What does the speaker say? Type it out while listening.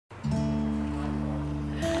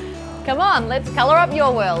Come on, let's colour up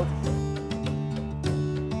your world.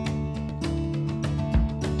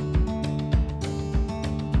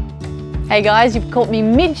 Hey guys, you've caught me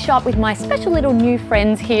mid-shop with my special little new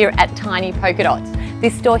friends here at Tiny Polkadots.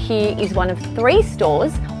 This store here is one of 3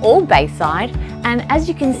 stores, all Bayside, and as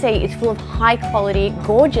you can see, it's full of high quality,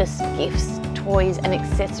 gorgeous gifts, toys and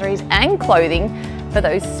accessories and clothing for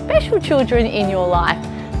those special children in your life.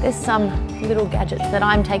 There's some little gadgets that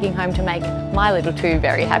I'm taking home to make my little two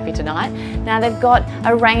very happy tonight. Now they've got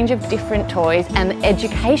a range of different toys and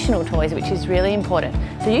educational toys, which is really important.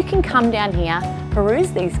 So you can come down here,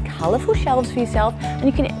 peruse these colourful shelves for yourself, and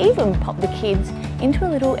you can even pop the kids into a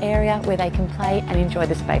little area where they can play and enjoy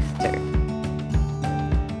the space too.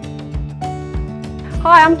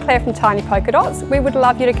 Hi, I'm Claire from Tiny Polkadots. We would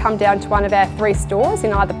love you to come down to one of our 3 stores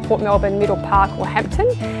in either Port Melbourne, Middle Park or Hampton.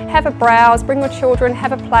 Have a browse, bring your children,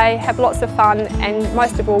 have a play, have lots of fun, and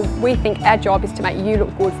most of all, we think our job is to make you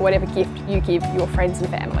look good for whatever gift you give your friends and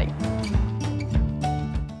family.